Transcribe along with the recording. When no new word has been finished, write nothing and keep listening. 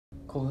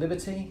called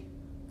Liberty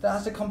that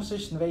has a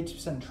composition of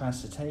 80%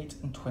 Tri-Acetate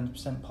and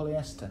 20%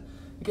 polyester.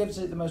 It gives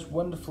it the most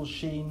wonderful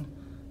sheen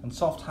and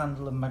soft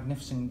handle and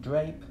magnificent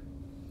drape.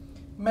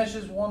 It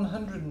measures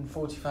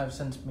 145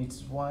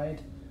 centimeters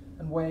wide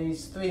and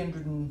weighs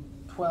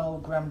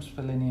 312 grams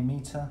per linear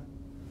meter.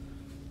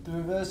 The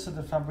reverse of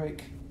the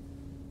fabric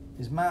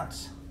is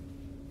matte.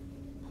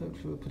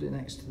 Hopefully we'll put it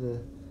next to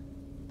the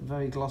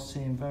very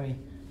glossy and very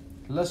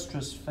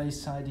lustrous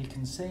face side you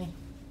can see.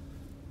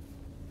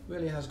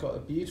 Really has got a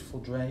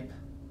beautiful drape.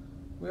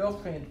 We're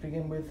offering it to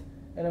begin with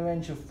in a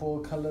range of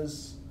 4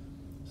 colours.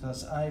 So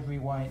that's ivory,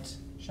 white,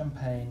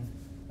 champagne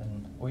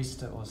and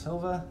oyster or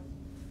silver.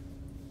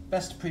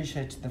 Best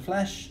appreciated the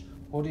flesh.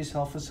 Order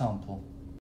yourself a sample.